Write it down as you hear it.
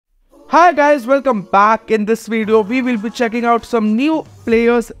Hi guys, welcome back. In this video, we will be checking out some new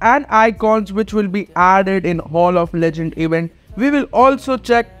players and icons which will be added in Hall of Legend event. We will also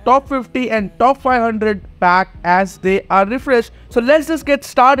check top 50 and top 500 pack as they are refreshed. So let's just get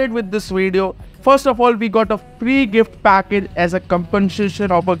started with this video. First of all, we got a free gift package as a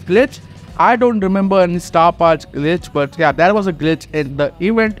compensation of a glitch. I don't remember any star patch glitch, but yeah, there was a glitch in the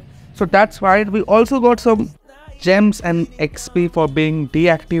event. So that's fine. We also got some gems and XP for being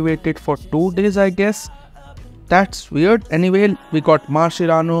deactivated for 2 days, I guess. That's weird. Anyway, we got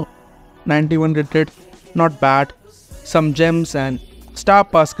Mascherano 91 rated, not bad. Some gems and star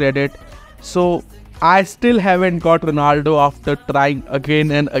pass credit. So I still haven't got Ronaldo after trying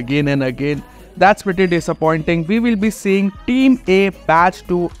again and again and again. That's pretty disappointing. We will be seeing Team A Batch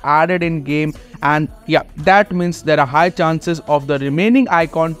 2 added in game, and yeah, that means there are high chances of the remaining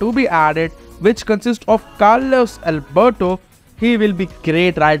icon to be added, which consists of Carlos Alberto. He will be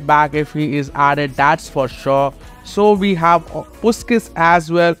great right back if he is added, that's for sure. So we have Puskas as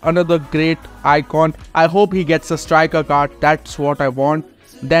well, another great icon. I hope he gets a striker card, that's what I want.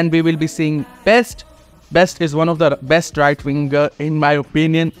 Then we will be seeing Best. Best is one of the best right winger in my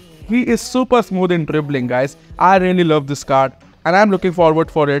opinion. He is super smooth in dribbling, guys. I really love this card and I'm looking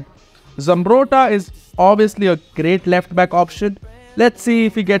forward for it. Zambrotta is obviously a great left back option. Let's see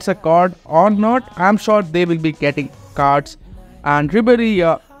if he gets a card or not. I'm sure they will be getting cards. And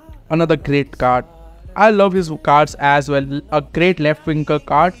Ribéry, another great card. I love his cards as well. A great left winger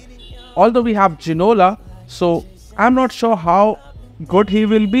card. Although we have Ginola, so I'm not sure how good he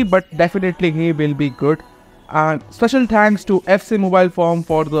will be, but definitely he will be good. And special thanks to FC Mobile Form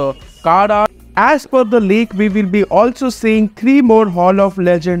for the card art. As per the leak, we will be also seeing 3 more Hall of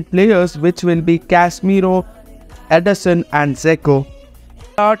Legend players, which will be Casemiro, Ederson and Zeko.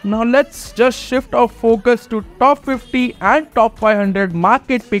 Now let's just shift our focus to top 50 and top 500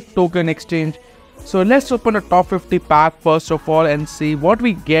 market pick token exchange. So let's open a top 50 pack first of all and see what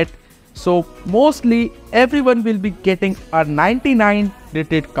we get. So mostly everyone will be getting a 99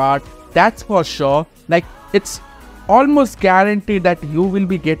 rated card, that's for sure. Like, it's almost guaranteed that you will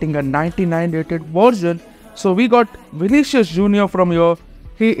be getting a 99 rated version. So we got Vinicius Jr. from here.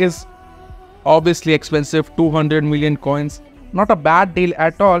 He is obviously expensive, 200 million coins, not a bad deal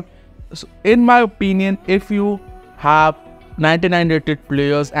at all. So in my opinion, if you have 99 rated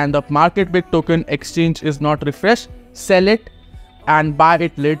players and the market pick token exchange is not refreshed, sell it and buy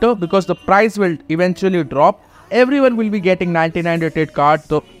it later, because the price will eventually drop. Everyone will be getting 99 rated cards,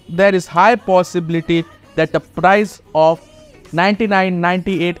 so there is high possibility that the price of 99,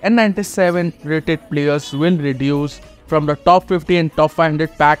 98 and 97 rated players will reduce from the top 50 and top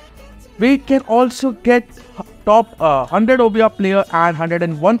 500 pack. We can also get top 100 OVR player and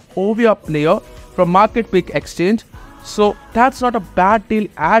 101 OVR player from Market Pick Exchange. So that's not a bad deal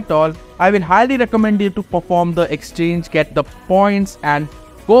at all. I will highly recommend you to perform the exchange, get the points and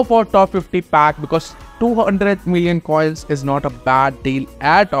go for top 50 pack, because 200 million coins is not a bad deal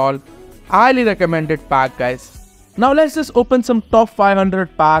at all. Highly recommended pack, guys. Now let's just open some top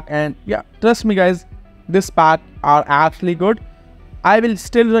 500 pack, and yeah, trust me guys, this pack are actually good. I will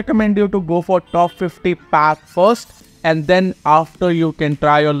still recommend you to go for top 50 pack first, and then after you can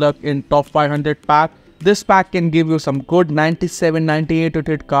try your luck in top 500 pack. This pack can give you some good 97, 98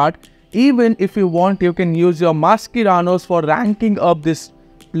 rated card. Even if you want, you can use your Mascherano's for ranking up these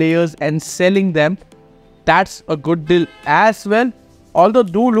players and selling them. That's a good deal as well. Although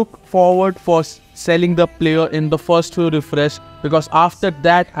do look forward for selling the player in the first few refresh, because after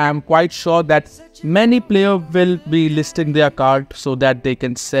that I am quite sure that many players will be listing their card so that they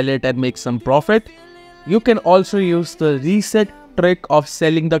can sell it and make some profit. You can also use the reset trick of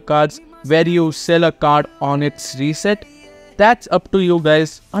selling the cards, where you sell a card on its reset. That's up to you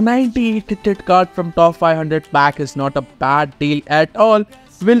guys. A 98 rated card from top 500 pack is not a bad deal at all.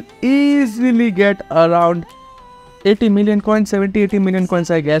 Will easily get around 80 million coins, 70-80 million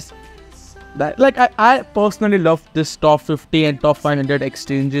coins, I guess. I personally love this top 50 and top 500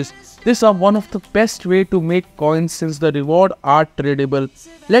 exchanges. These are one of the best way to make coins since the reward are tradable.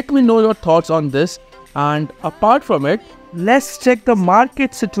 Let me know your thoughts on this. And apart from it, let's check the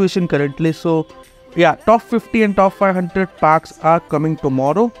market situation currently. So yeah, top 50 and top 500 packs are coming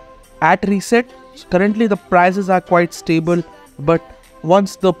tomorrow at reset. Currently the prices are quite stable, but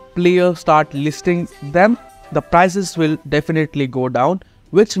once the players start listing them, the prices will definitely go down,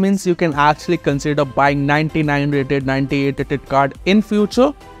 which means you can actually consider buying 99 rated, 98 rated card in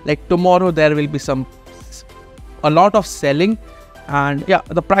future. Like tomorrow there will be a lot of selling, and yeah,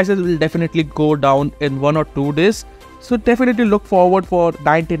 the prices will definitely go down in 1 or 2 days. So definitely look forward for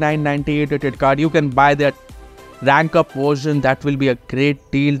 99, 98 rated card. You can buy that rank up version, that will be a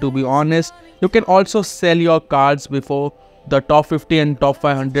great deal, to be honest. You can also sell your cards before the top 50 and top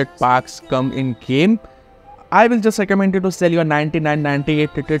 500 packs come in game. I will just recommend you to sell your 99, 98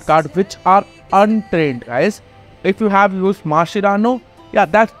 rated card which are untrained, guys. If you have used Mascherano, yeah,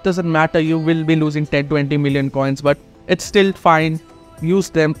 that doesn't matter. You will be losing 10-20 million coins, but it's still fine. Use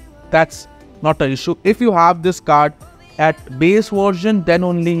them. That's not an issue. If you have this card at base version, then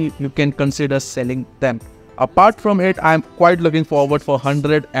only you can consider selling them. Apart from it, I'm quite looking forward for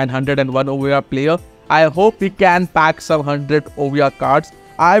 100 and 101 OVR player. I hope we can pack some 100 OVR cards.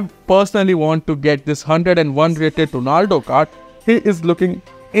 I personally want to get this 101 rated Ronaldo card. He is looking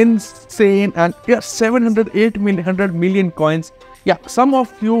insane, and yeah, 700 million coins. Yeah, some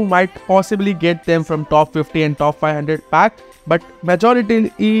of you might possibly get them from top 50 and top 500 pack, but majority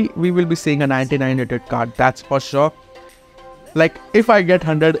we will be seeing a 99 rated card, that's for sure. Like, if I get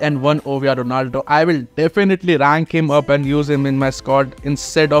 101 OVR Ronaldo, I will definitely rank him up and use him in my squad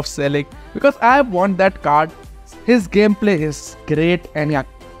instead of selling, because I want that card. His gameplay is great, and yeah,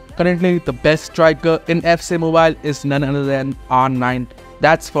 currently the best striker in FC Mobile is none other than R9.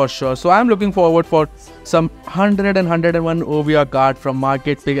 That's for sure. So I'm looking forward for some 100 and 101 OVR card from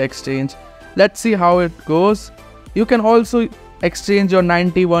Market Pick Exchange. Let's see how it goes. You can also exchange your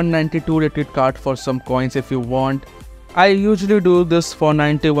 91, 92 rated card for some coins if you want. I usually do this for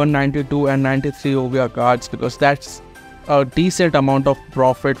 91, 92 and 93 OVR cards because that's a decent amount of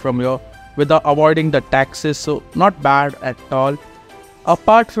profit from your without avoiding the taxes, so not bad at all.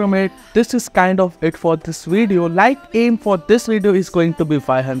 Apart from it, this is kind of it for this video. Like aim for this video is going to be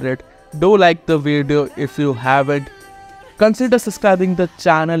 500. Do like the video if you haven't. Consider subscribing the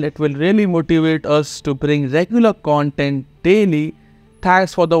channel. It will really motivate us to bring regular content daily.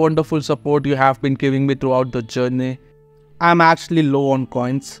 Thanks for the wonderful support you have been giving me throughout the journey. I'm actually low on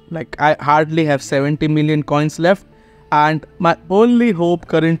coins. Like, I hardly have 70 million coins left. And my only hope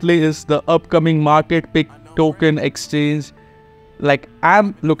currently is the upcoming Market Pick token exchange. Like,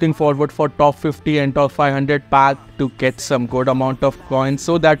 I'm looking forward for top 50 and top 500 pack to get some good amount of coins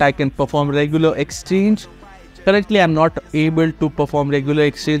so that I can perform regular exchange. Currently, I'm not able to perform regular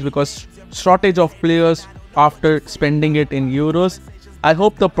exchange because shortage of players after spending it in euros. I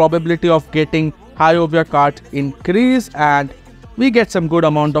hope the probability of getting high OVR cards increase and we get some good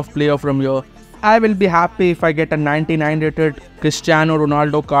amount of player from here. I will be happy if I get a 99 rated Cristiano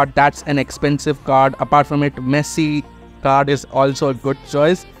Ronaldo card. That's an expensive card. Apart from it, Messi card is also a good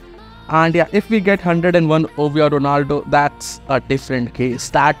choice. And yeah, if we get 101 OVR Ronaldo, that's a different case.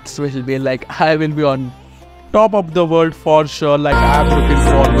 That will be like, I will be on top of the world for sure. Like, I'm looking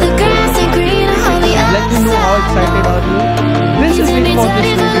forward to it. Let me know how excited are you. This is it for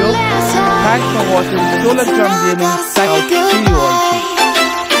this video. Thanks for watching. Solar Drum Gaming. See you all soon.